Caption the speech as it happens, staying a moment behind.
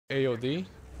AOD,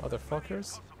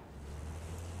 motherfuckers.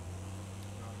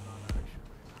 No, not actually.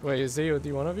 Wait, is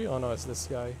AOD one of you? Oh no, it's this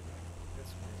guy.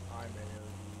 It's me. I'm AOD,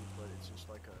 but it's just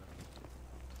like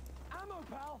a. Ammo,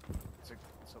 pal. It's a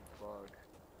bug.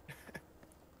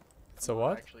 It's a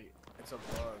what? Actually, it's a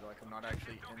bug. Like I'm not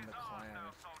actually in the clan.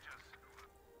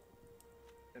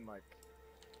 And like,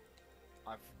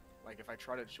 if I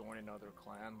try to join another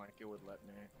clan, like it would let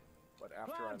me. But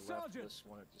after I left this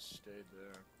one, it just stayed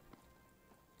there.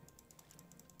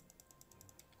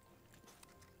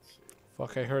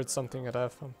 Fuck, I heard something at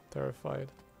F. I'm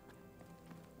terrified.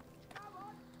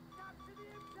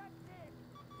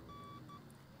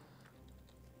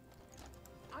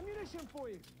 Ammunition for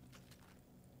you.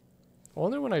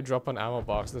 Only when I drop an ammo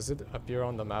box does it appear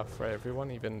on the map for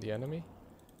everyone, even the enemy.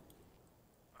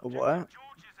 What?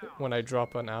 When I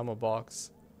drop an ammo box,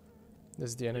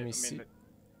 does the enemy see?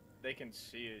 They can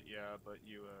see it, yeah, but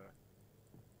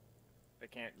they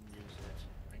can't use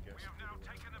it, I guess.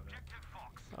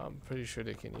 I'm pretty sure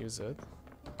they can use it.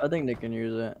 I think they can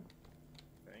use it.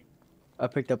 Think? I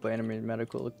picked up an enemy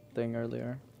medical thing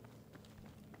earlier.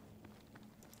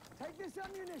 Take this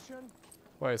ammunition.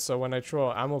 Wait, so when I throw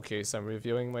an ammo case, I'm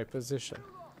reviewing my position.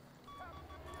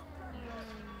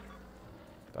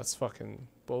 That's fucking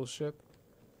bullshit.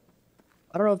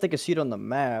 I don't know if they can see it on the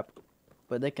map,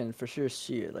 but they can for sure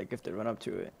see it, like if they run up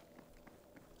to it.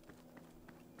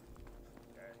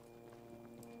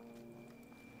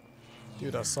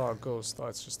 Dude, I saw a ghost. Oh,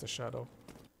 it's just a shadow.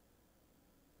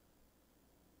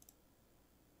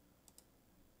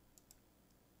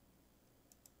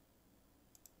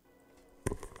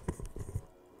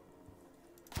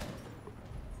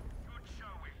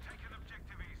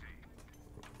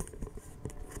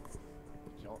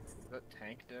 That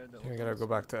tank dead? I gotta go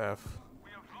back to F.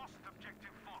 We have lost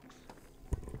objective Fox.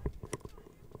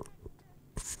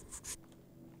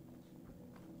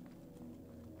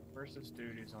 Where's this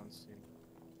dude? He's on C.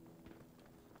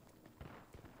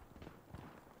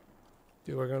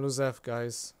 Dude, we're gonna lose F,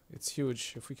 guys. It's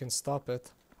huge. If we can stop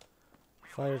it.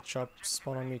 Fire chop,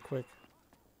 spawn on me quick.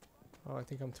 Oh, I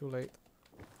think I'm too late.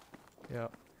 Yeah.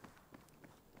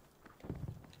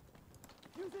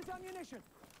 Use this ammunition.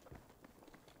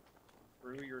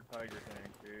 Through your tiger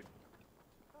tank, dude.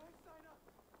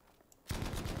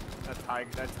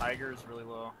 That tiger is really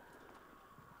low.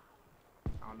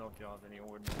 I don't know if y'all have any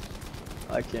ordnance.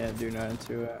 I can't do nothing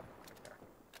to it.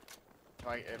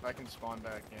 If I can spawn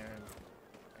back in,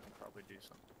 I can probably do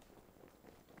something.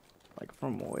 Like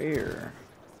from where?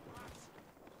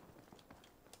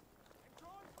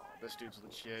 This dude's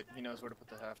legit. He knows where to put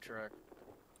the half track.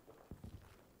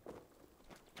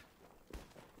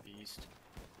 Beast.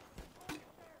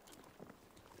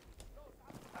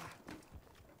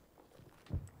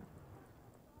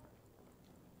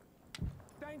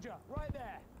 Danger, right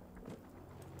there.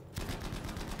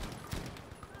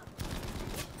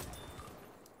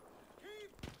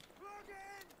 Keep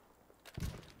plugging.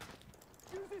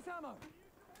 Use this ammo.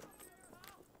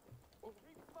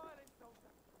 Keep smiling,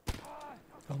 soldier.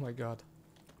 Oh my god.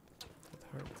 That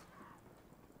hurt.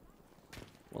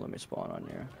 Well, let me spawn on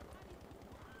you.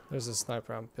 There's a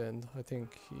sniper I'm pinned. I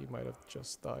think he might have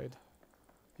just died.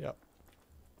 Yep.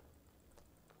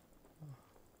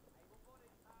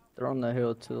 They're on the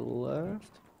hill to the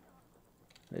left.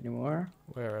 Any more?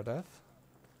 Where at F?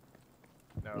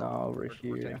 No, over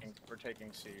here. We're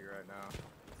taking C right now.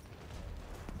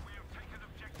 We have taken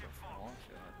objective Fox. Oh,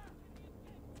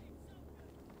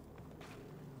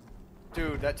 shit.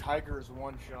 Dude, that tiger is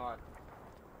one shot.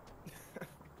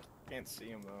 Can't see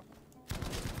him though.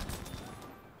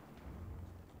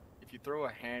 If you throw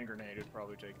a hand grenade, it'd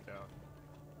probably take it out.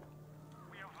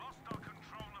 We have lost our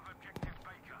control of objective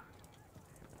Baker.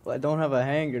 Well, I don't have a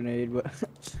hand grenade, but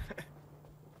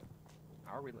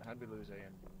How'd we lose A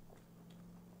and B?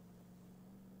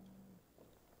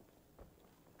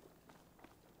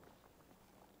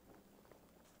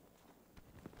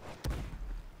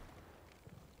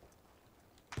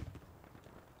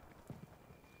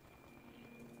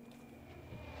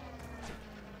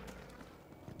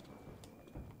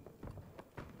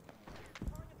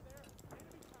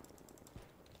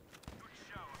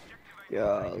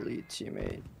 golly,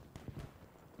 teammate.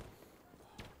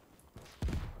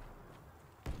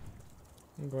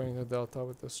 I'm going to Delta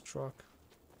with this truck.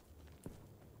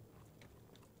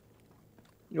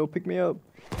 Yo, pick me up.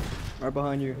 Right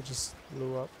behind you. It just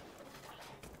blew up.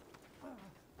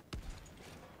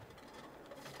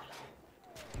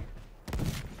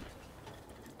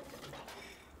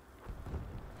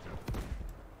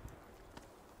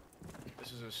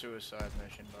 This is a suicide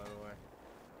mission, by the way.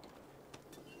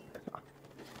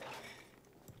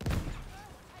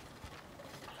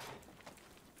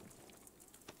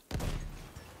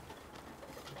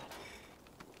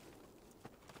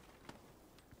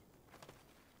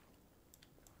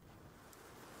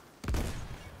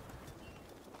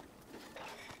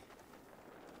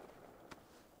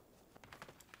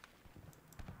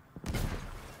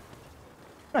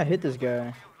 I hit this guy. We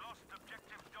have lost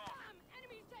objective dog.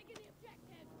 Enemies taking the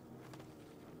objective.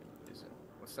 Is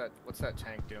it? What's that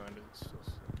tank doing? It's still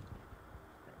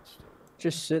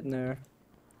Just sitting there.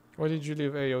 Why did you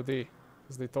leave AOD?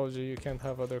 Because they told you you can't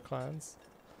have other clans.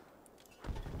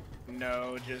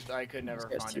 No, just I could never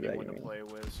guy's find teabagging anyone to me. play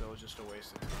with, so it was just a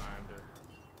waste of time to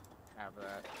have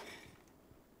that.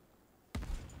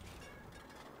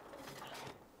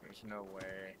 There's no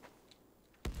way.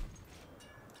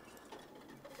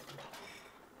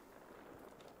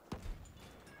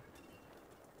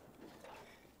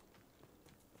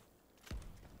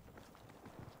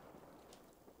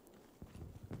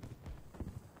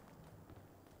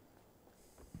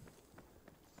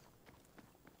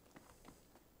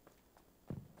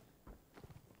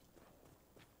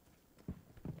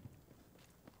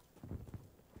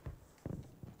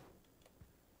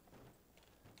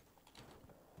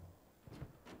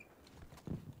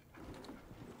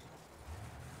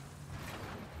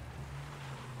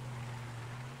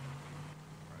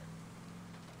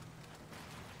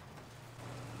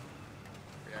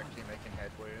 We're actually making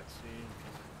headway at sea.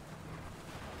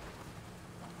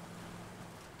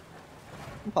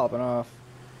 I'm popping off.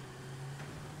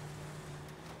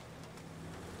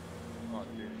 Oh,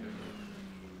 dude.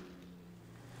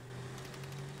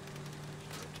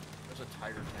 There's a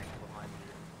tiger tank behind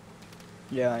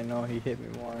you. Yeah, I know. He hit me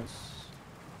once.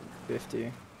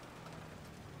 50.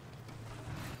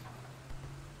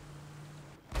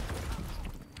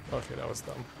 Okay, that was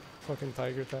dumb. Fucking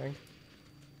tiger tank.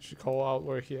 Should call out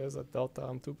where he is at Delta.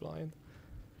 I'm too blind.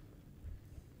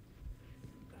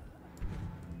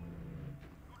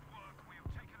 Good work. We have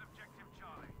taken objective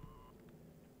Charlie.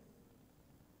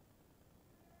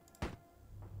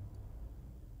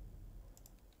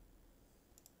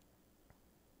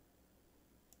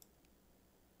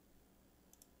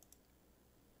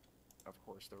 Of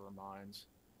course, there were mines.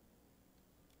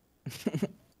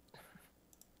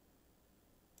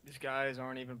 These guys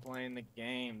aren't even playing the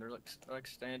game. They're like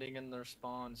standing in their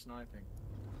spawn sniping.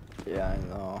 Yeah, I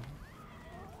know.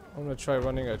 I'm gonna try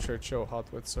running a Churchill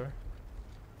Hotwitzer.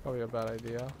 Probably a bad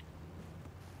idea.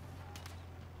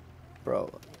 Bro.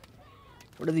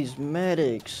 What are these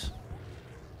medics?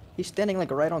 He's standing like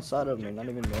right on side of me, not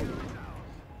even moving.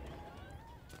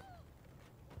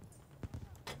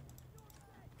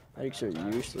 Medics are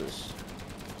useless.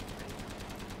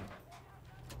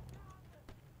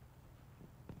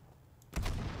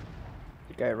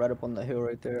 The guy right up on the hill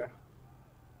right there.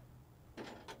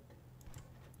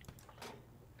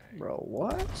 Bro,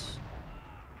 what? Oh,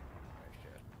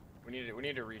 shit. We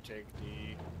need to retake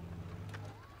D.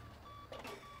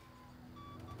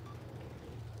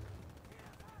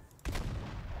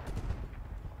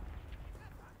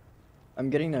 I'm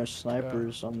getting their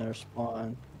snipers on their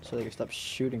spawn so they can stop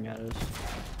shooting at us.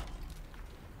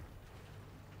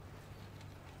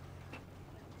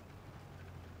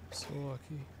 So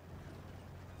lucky.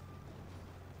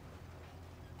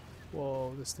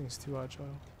 Whoa, this thing's too agile.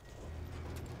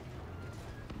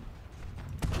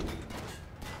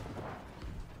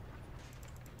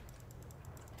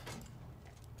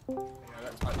 Yeah,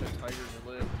 that tiger's a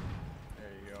lit.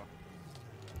 There you go.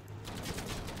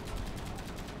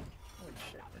 Holy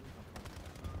shit. where'd you come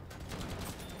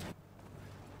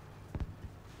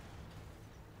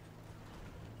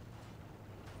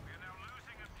We are now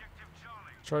losing objective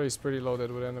Charlie. Charlie's pretty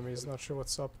loaded with enemies. Not sure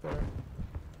what's up there.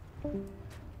 from?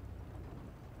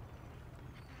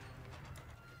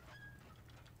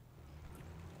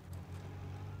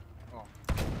 Oh,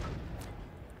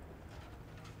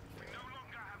 We no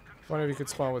longer have control. Wonder if you could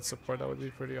spawn with support. That would be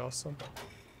pretty awesome.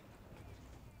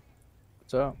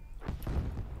 What's up?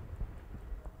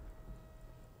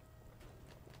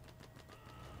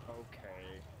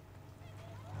 okay.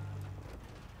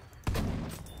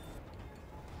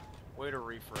 Way to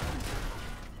refresh.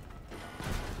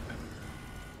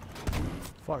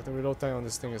 Fuck, the reload time on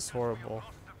this thing is horrible. Lost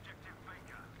objective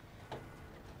Baker.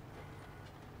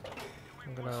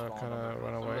 I'm gonna kind of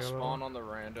run I'm away gonna a little. spawn on the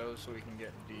rando so we can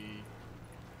get D,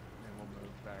 and we'll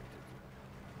move back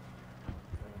to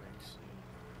owning C.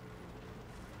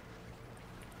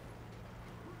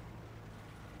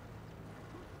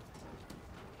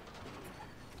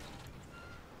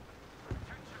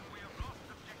 Attention, we have lost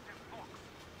objective Fox.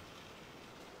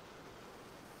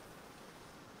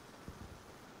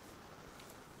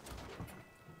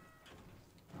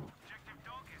 Objective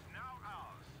Dog is now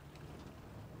ours.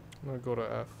 I'm gonna go to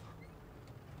F.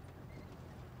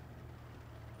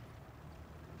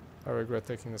 I regret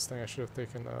taking this thing. I should have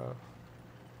taken the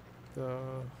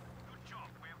Good job.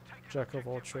 We have taken Jack of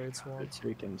all objective trades Baker. one. It's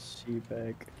freaking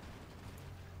C-bag.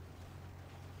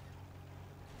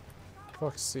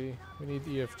 Fuck C. We need EFG.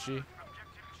 Objective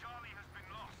Charlie has been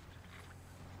lost.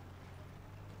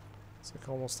 It's like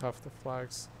almost half the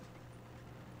flags.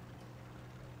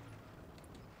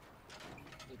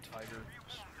 The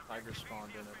tiger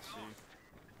spawned in at sea.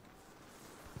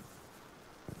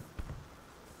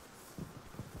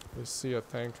 We see a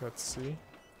tank at C.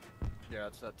 Yeah,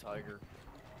 it's that tiger.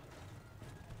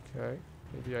 Okay.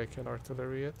 Maybe I can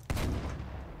artillery it.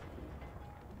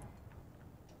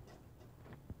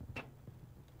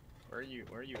 Where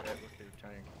are you at with your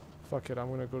tank? Fuck it, I'm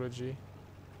gonna go to G.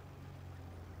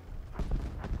 I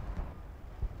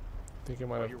think it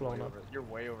might Oh, have you're blown way up. you're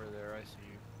way over there, I see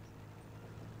you.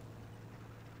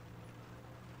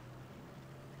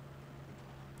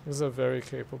 This is a very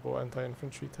capable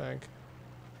anti-infantry tank.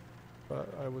 But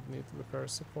I would need repair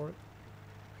support.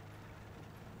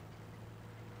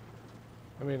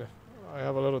 I mean, I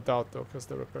have a little doubt though, because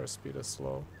the repair speed is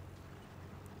slow.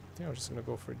 I think I'm just gonna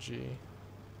go for G.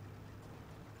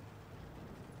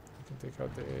 I can take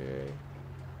out the AA.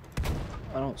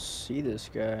 I don't see this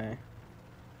guy.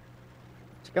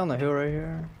 This guy on the hill right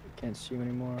here. Can't see him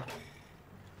anymore.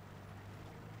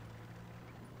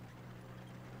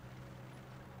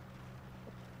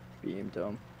 Beamed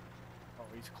him. Oh,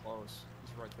 he's close.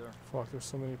 He's right there. Fuck, there's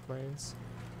so many planes.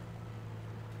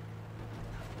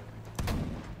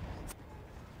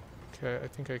 Okay, I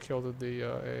think I killed the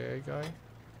AA guy.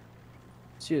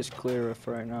 See his clear riff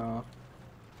right now.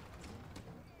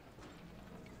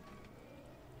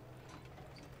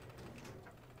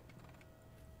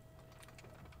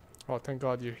 Oh, thank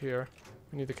God you're here.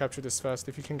 We need to capture this fast.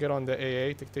 If you can get on the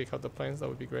AA to take out the planes, that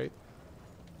would be great.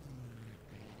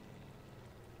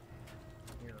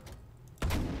 Here.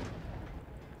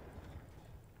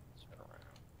 Spin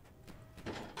around.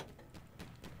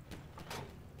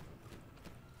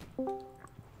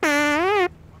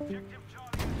 Objective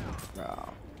Charlie is down.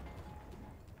 Wow.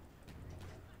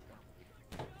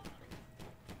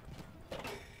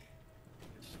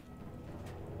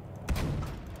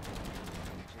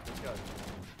 See this guy?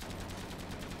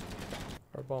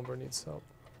 Our bomber needs help.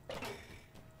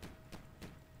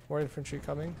 More infantry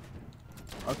coming.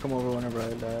 I'll come over whenever I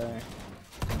die.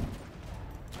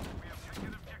 We have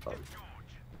taken objective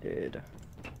George. Dead.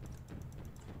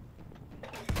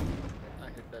 I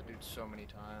hit that dude so many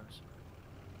times.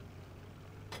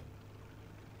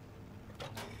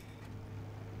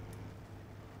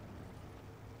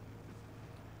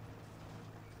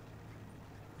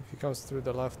 If he comes through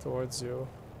the left towards you,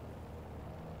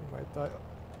 he might die.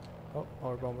 Oh,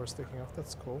 our bomber's taking off.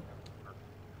 That's cool.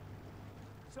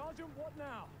 Sergeant, what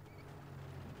now?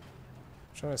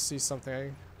 Trying to see something.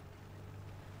 I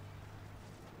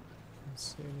can't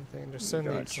see anything. There's You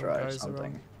certainly gotta some try guys something.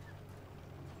 around.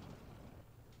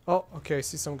 Oh, okay. I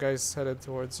see some guys headed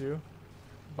towards you.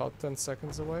 About 10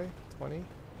 seconds away. 20.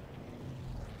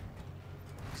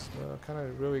 So kind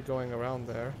of really going around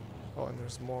there. Oh, and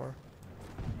there's more.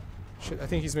 Shit, I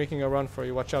think he's making a run for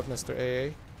you. Watch out, Mr.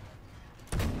 AA.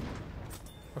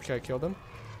 Okay, I killed him.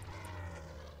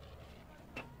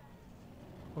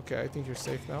 Okay, I think you're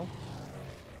safe now.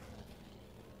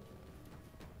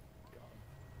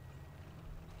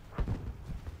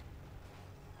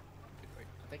 Wait,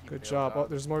 I think he Good bailed job. Oh, out.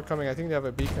 there's more coming. I think they have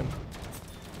a beacon.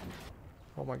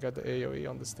 Oh my god, the AoE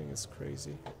on this thing is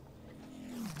crazy.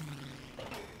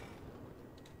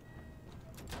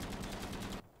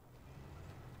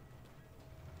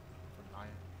 For 9.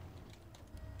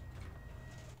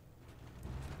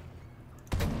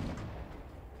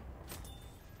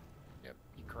 Yep,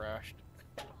 he crashed.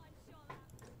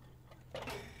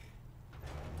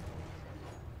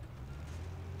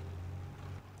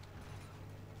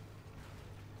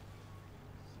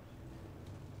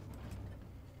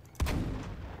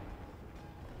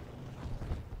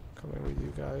 Coming with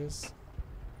you guys.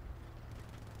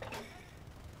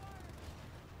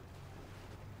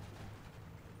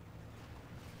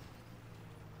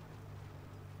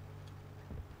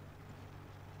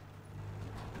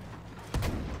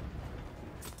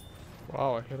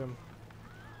 Wow, I hit him.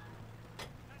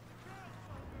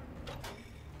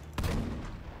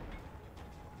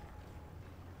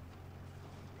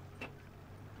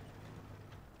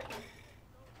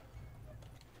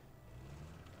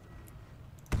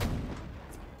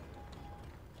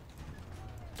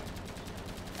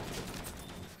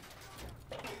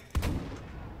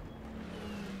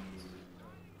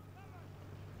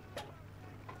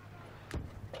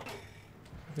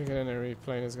 I think an enemy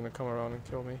plane is gonna come around and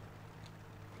kill me.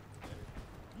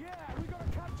 Yeah, we gotta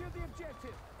capture the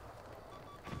objective.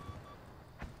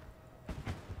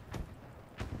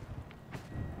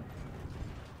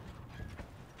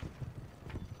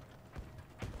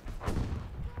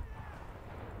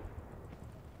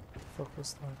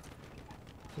 Focus light.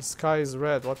 The sky is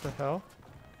red. What the hell?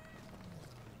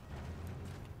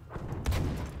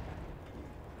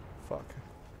 Fuck.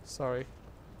 Sorry.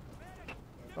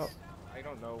 Oh. I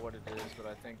don't know what it is, but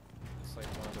I think it's like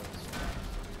one of those.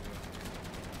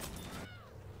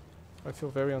 I feel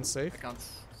very unsafe. Like on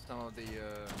some of the.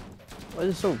 Why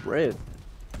is it so red?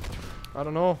 I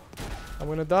don't know. I'm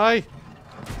gonna die.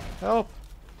 Help!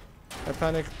 I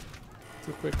panicked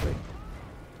too quickly.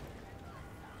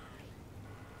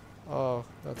 Oh,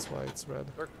 that's why it's red.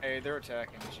 Hey, they're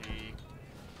attacking G.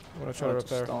 I'm gonna try to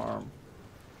It's a repair. storm.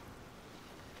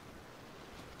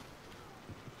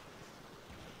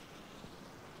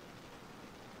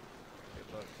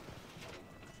 Good luck.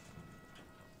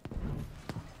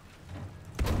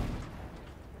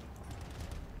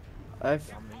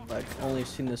 I've like only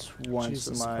seen this once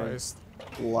Jesus in my Christ.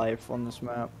 life on this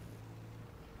map.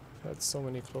 I've had so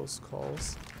many close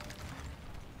calls.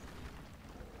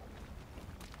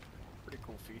 Pretty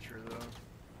cool feature though.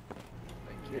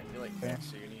 Like you can't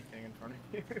see anything in front of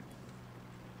you.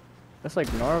 That's like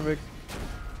Narvik,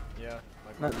 Yeah.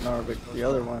 not Narvik, the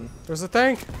other one. There's a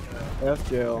tank! F I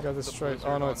jail. got destroyed.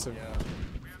 Oh no, it's a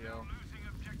Yeah.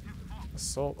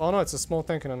 assault. Oh no, it's a small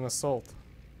tank and an assault.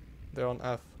 They're on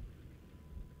F.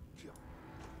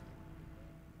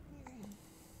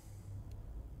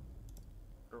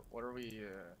 What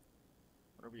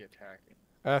are we attacking?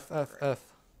 F, F, F.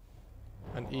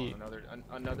 And Hold on, E.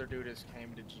 another dude has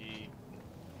came to G,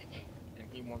 and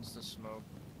he wants to smoke.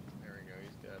 There we go,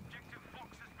 he's dead.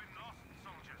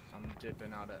 I'm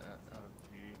dipping out of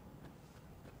G.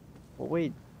 Well,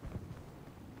 wait.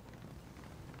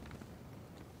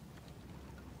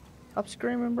 Stop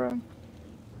screaming, bro.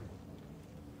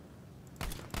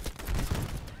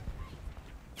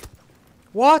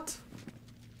 What?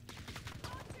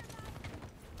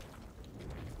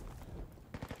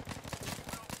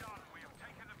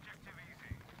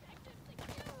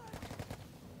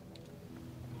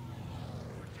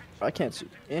 I can't see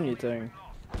anything.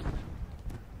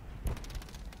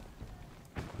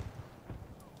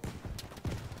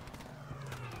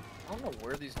 I don't know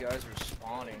where these guys are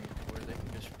spawning, where they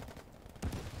can just.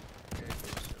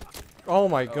 Oh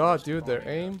my Oh, god, they're dude, their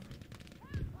spawning, yeah. aim.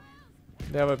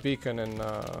 They have a beacon and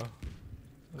they're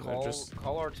Call just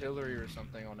call artillery or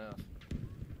something on F. You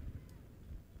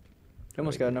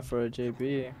almost got enough for a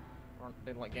JB. Or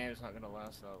like game's not gonna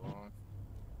last that long.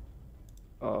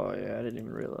 Oh yeah, I didn't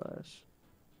even realize.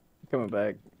 Coming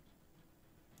back.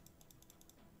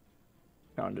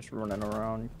 Kind of just running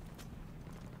around.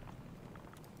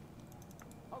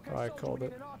 Oh, I called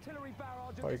it.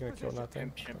 Why are you gonna kill nothing?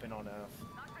 I'm chimping on F.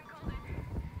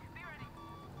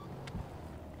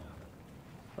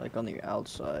 Like on the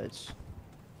outsides.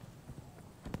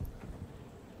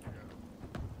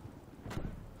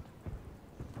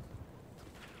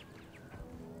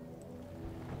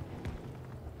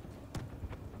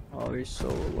 Oh, he's so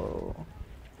low.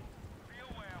 Be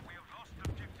aware, we have lost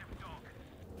objective dog.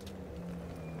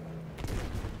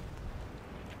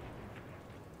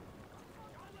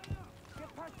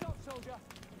 Get patched up, soldier.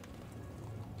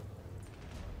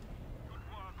 Good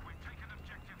work, we've taken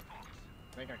objective Fox.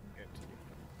 I think I can get to you.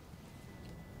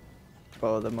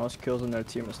 Oh, the most kills in their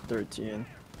team is 13.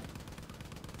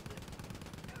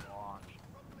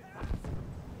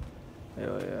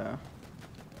 Hell yeah.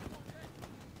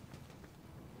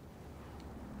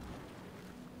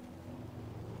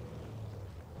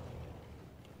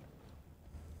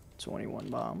 $21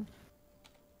 bomb.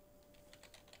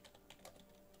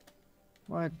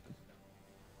 What?